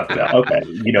 Oh, they're not devout. Okay.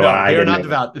 No, they're not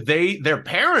devout. Their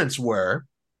parents were,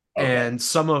 okay. And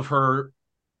some of her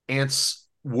aunts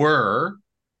were,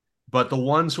 but the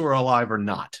ones who are alive are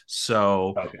not.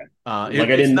 So, okay.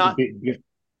 It's not.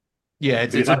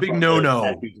 It's a big no-no.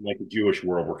 Tattoos in like the Jewish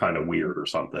world were kind of weird or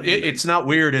something. It's not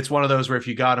weird. It's one of those where if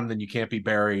you got them, then you can't be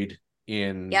buried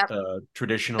in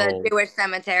traditional the Jewish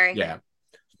cemetery. Yeah.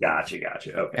 Gotcha.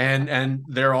 Okay. And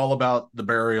they're all about the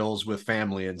burials with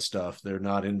family and stuff. They're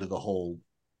not into the whole,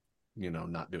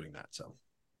 not doing that. So.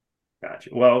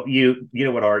 Gotcha. Well, you know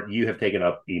what, Art, you have taken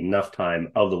up enough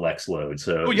time of the Lex load.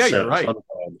 So, you're right. I'm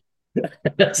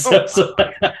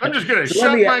just going to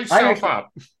shut myself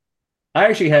up. I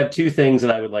actually have two things that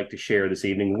I would like to share this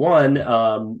evening. One,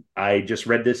 I just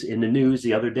read this in the news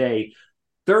the other day.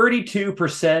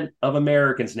 32% of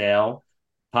Americans now,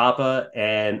 Papa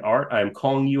and Art, I'm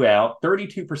calling you out.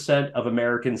 32% of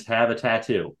Americans have a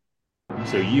tattoo.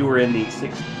 So you were in the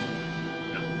 60s.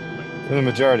 In the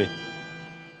majority.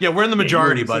 Yeah, we're in the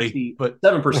majority, buddy. But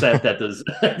 7% that does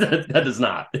that does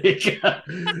not.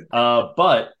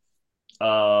 But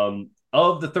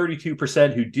of the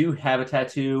 32% who do have a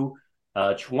tattoo,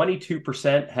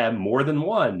 22% have more than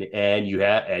one, and you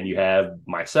have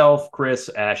myself, Chris,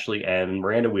 Ashley, and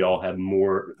Miranda. We all have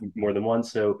more than one.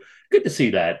 So good to see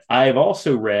that. I've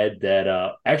also read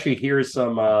that actually here's a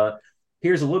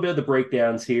little bit of the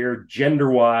breakdowns here, gender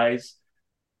wise.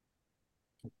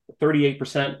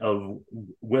 38% of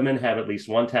women have at least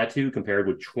one tattoo, compared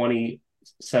with 27%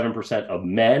 of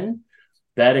men.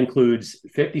 That includes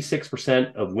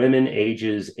 56% of women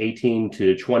ages 18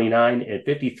 to 29 and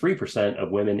 53%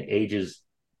 of women ages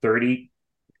 30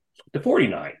 to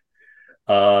 49.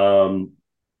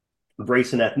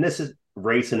 Race and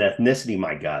ethnicity,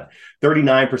 my God.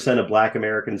 39% of Black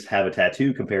Americans have a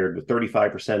tattoo, compared with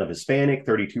 35% of Hispanic,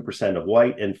 32% of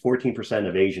white, and 14%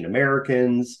 of Asian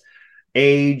Americans.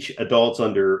 Age, adults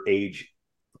under age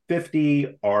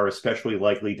 50 are especially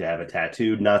likely to have a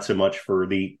tattoo, not so much for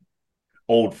the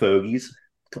old fogies.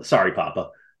 Sorry, Papa.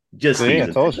 Just I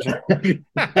told you.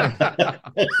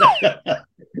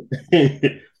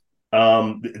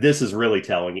 This is really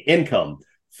telling. Income.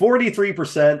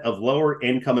 43% of lower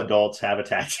income adults have a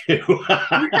tattoo.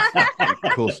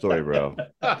 Cool story, bro.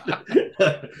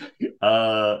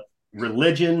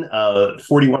 Religion.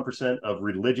 41% of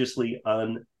religiously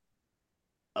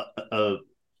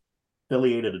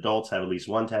affiliated adults have at least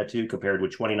one tattoo, compared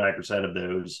with 29% of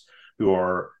those who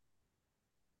are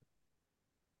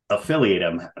affiliate,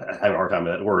 I'm having a hard time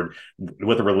with that word,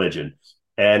 with a religion.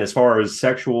 And as far as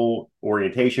sexual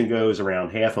orientation goes,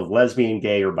 around half of lesbian,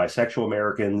 gay, or bisexual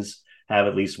Americans have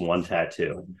at least one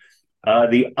tattoo.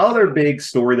 The other big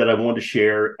story that I wanted to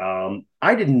share,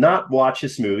 I did not watch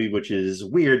this movie, which is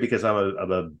weird because I'm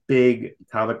a big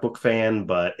comic book fan,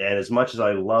 and as much as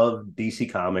I love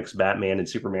DC Comics, Batman and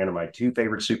Superman are my two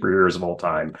favorite superheroes of all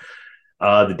time.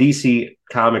 The DC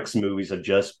Comics movies have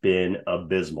just been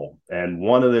abysmal. And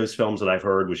one of those films that I've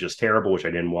heard was just terrible, which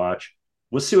I didn't watch,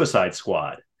 was Suicide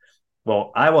Squad.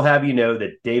 Well, I will have you know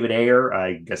that David Ayer,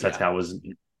 I guess that's how his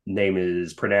name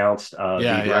is pronounced, the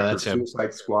director of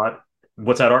Suicide Squad.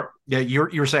 What's that, Art? Yeah,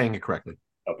 you're saying it correctly.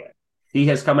 Okay. He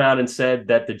has come out and said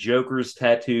that the Joker's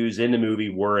tattoos in the movie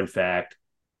were, in fact,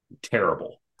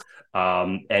 terrible.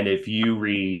 And if you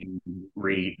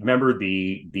remember,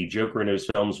 the Joker in those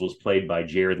films was played by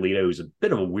Jared Leto, who's a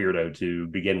bit of a weirdo to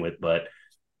begin with, but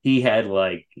he had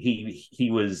he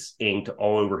was inked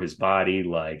all over his body.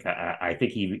 I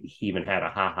think he even had a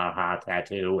ha ha ha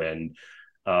tattoo. And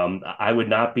I would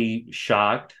not be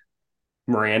shocked,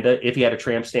 Miranda, if he had a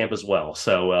tramp stamp as well.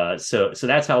 So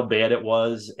that's how bad it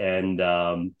was. And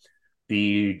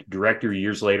the director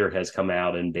years later has come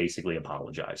out and basically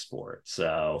apologized for it.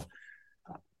 So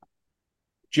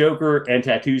Joker and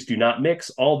tattoos do not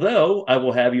mix, although I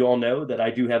will have you all know that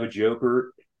I do have a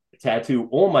Joker tattoo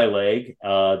on my leg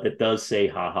that does say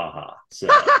ha ha ha. So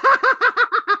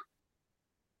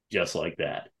just like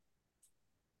that.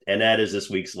 And that is this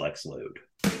week's Lex Load.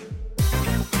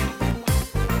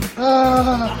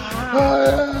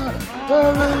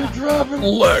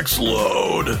 Lex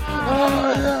Load.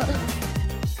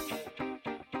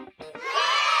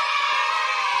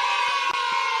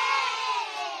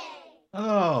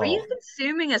 Were you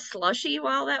consuming a slushie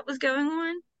while that was going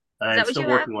on? I'm still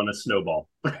working on a snowball.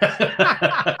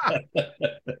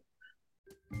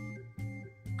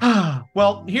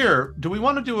 Well, here, do we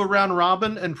want to do a round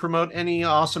robin and promote any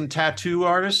awesome tattoo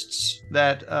artists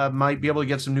that might be able to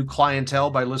get some new clientele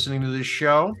by listening to this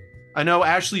show? I know,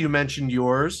 Ashley, you mentioned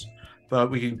yours,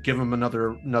 but we can give them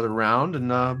another round,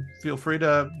 and feel free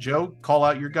to, Joe, call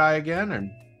out your guy again. And,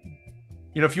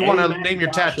 you know, if you want to name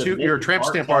your tattoo, your tramp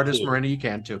stamp artist, Miranda, you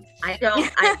can too.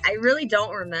 I really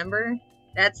don't remember.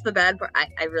 That's the bad part.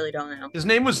 I really don't know. His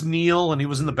name was Neil, and he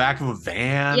was in the back of a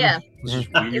van. Yeah. Which is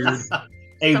weird.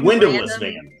 A windowless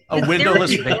van. A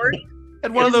windowless van.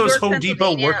 And one of those Home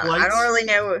Depot work lights. I don't really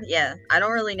know. Yeah, I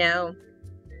don't really know.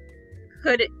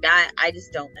 I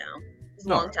just don't know. It was a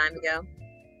long time ago.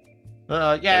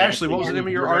 Yeah, Ashley, what was the name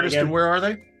of your artist and where are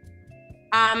they?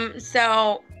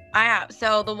 So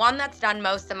the one that's done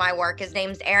most of my work, his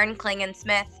name's Aaron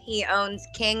Klingensmith. He owns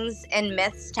Kings and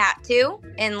Myths Tattoo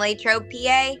in Latrobe,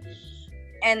 PA.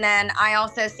 And then I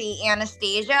also see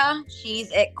Anastasia.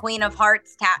 She's at Queen of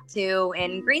Hearts Tattoo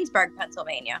in Greensburg,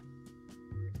 Pennsylvania.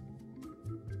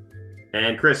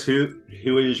 And Chris, who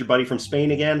is your buddy from Spain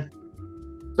again?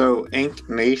 So Ink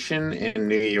Nation in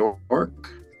New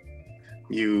York.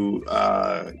 You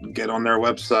get on their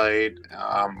website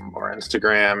or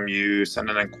Instagram. You send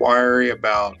an inquiry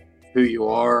about who you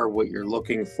are, what you're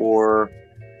looking for.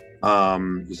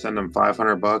 You send them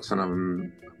 $500 and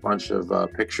a bunch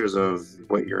of pictures of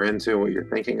what you're into, what you're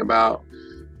thinking about.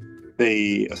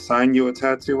 They assign you a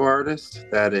tattoo artist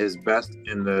that is best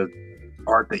in the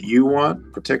art that you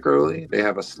want, particularly. They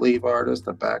have a sleeve artist,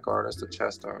 a back artist, a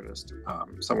chest artist,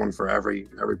 someone for every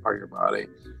part of your body.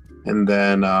 And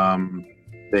then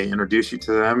they introduce you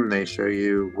to them and they show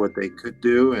you what they could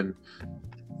do, and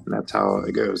that's how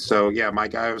it goes. So yeah, my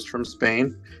guy was from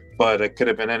Spain, but it could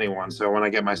have been anyone. So when I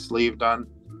get my sleeve done,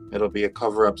 it'll be a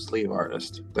cover-up sleeve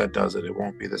artist that does it. It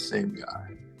won't be the same guy.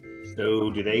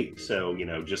 So you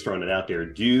know, just throwing it out there,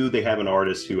 do they have an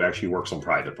artist who actually works on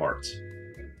private parts?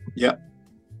 Yep.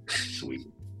 Sweet.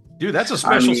 Dude, that's a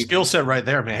special skill set right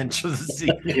there, man.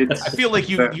 I feel like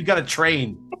you got to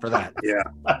train for that. Yeah,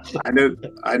 I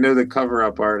know the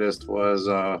cover-up artist was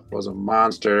a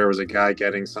monster. There was a guy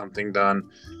getting something done,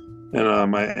 and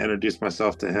I introduced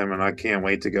myself to him, and I can't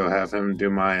wait to go have him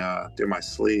do my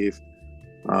sleeve.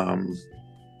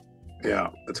 Yeah,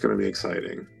 it's going to be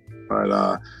exciting. But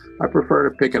I prefer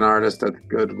to pick an artist that's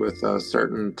good with a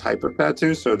certain type of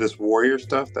tattoo. So this warrior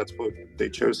stuff, that's what they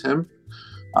chose him.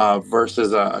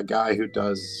 Versus a guy who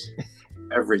does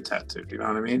every tattoo. Do you know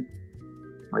what I mean?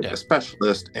 Like a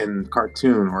specialist in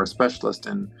cartoon or a specialist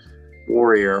in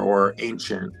warrior or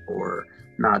ancient, or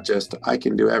not just I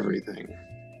can do everything.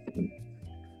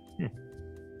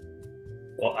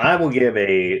 Well, I will give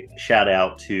a shout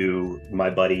out to my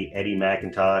buddy Eddie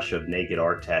McIntosh of Naked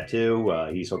Art Tattoo.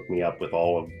 He's hooked me up with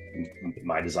all of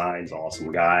my designs.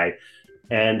 Awesome guy.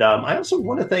 And I also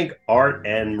want to thank Art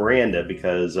and Miranda,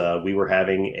 because we were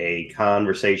having a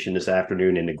conversation this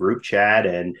afternoon in the group chat,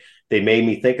 and they made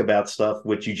me think about stuff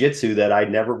with Jiu Jitsu that I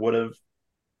never would have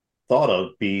thought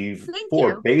of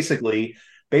before. Basically,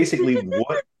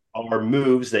 what are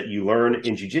moves that you learn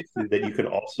in Jiu Jitsu that you can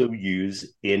also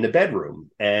use in the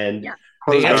bedroom? And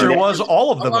the answer was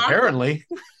all of them, apparently.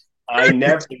 I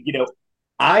never,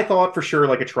 I thought for sure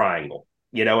like a triangle.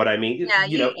 You know what I mean? Yeah,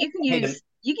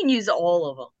 you can use all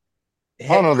of them.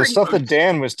 I don't know. The stuff that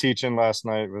Dan was teaching last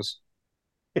night was.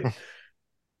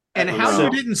 And how you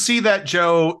didn't see that,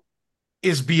 Joe,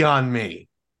 is beyond me,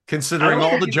 considering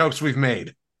all the jokes we've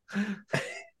made. I'm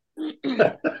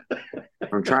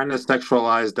trying to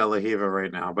sexualize De La Riva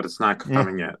right now, but it's not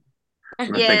coming yet.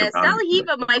 Yeah, De La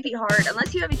Riva might be hard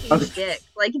unless you have a huge dick.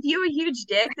 Like if you have a huge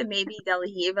dick, then maybe De La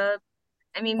Riva.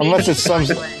 I mean, maybe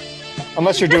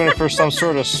unless you're doing it for some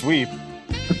sort of sweep.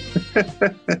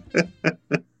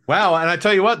 Wow, and I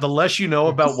tell you what, the less you know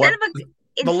about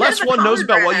the less one knows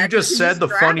about what you just said, the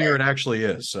funnier it actually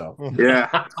is. So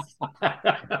yeah.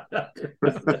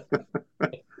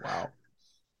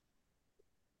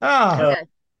 Wow. Okay.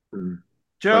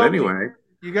 Joe, but anyway,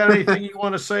 you got anything you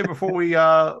want to say before we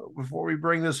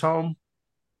bring this home?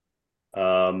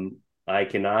 I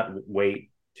cannot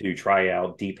wait to try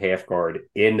out deep half guard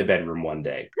in the bedroom one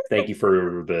day. Thank you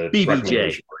for the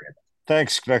BBJ.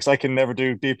 Thanks, Lex. I can never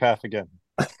do deep half again.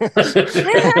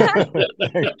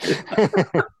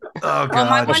 Oh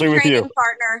God!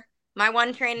 My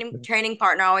one training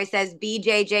partner always says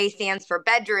BJJ stands for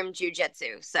bedroom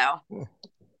jiu-jitsu. So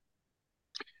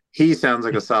he sounds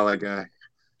like a solid guy.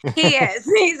 He is.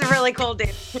 He's a really cool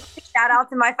dude. Shout out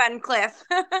to my friend Cliff.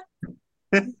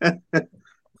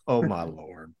 Oh my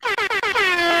Lord.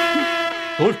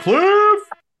 Cliff!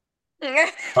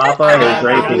 Papa is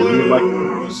ranking.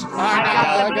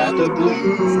 I got the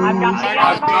blues. I've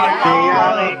got the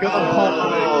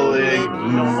alcoholic.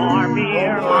 No more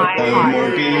beer, my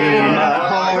heart. My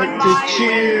heart to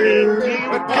cheer.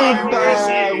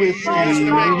 Goodbye, whiskey.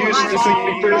 You used to make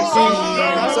me feel so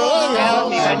Tell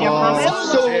me when you're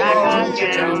coming back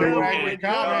again.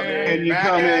 and you're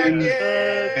coming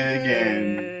again.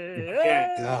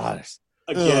 God.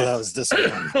 Again. That was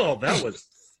disappointing. Oh, that was.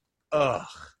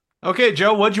 Okay,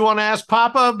 Joe, what'd you want to ask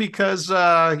Papa? Because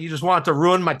you just wanted to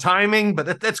ruin my timing,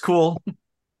 but that's cool.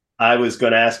 I was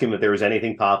going to ask him if there was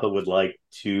anything Papa would like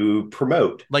to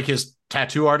promote. Like his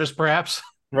tattoo artist, perhaps?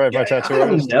 Right, my tattoo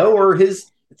artist. No, or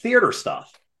his theater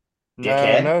stuff.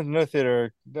 No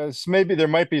theater. Maybe there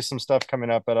might be some stuff coming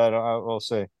up, but we'll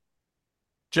see.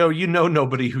 Joe, you know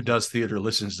nobody who does theater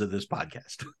listens to this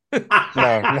podcast.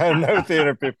 no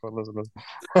theater people listen to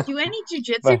this. Do any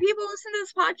jiu-jitsu people listen to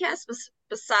this podcast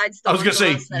besides the I was going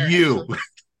to say you.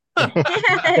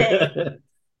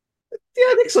 Yeah,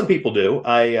 I think some people do.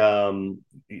 I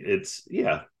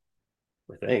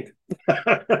think.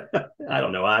 I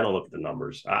don't know. I don't look at the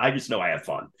numbers. I just know I have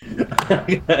fun.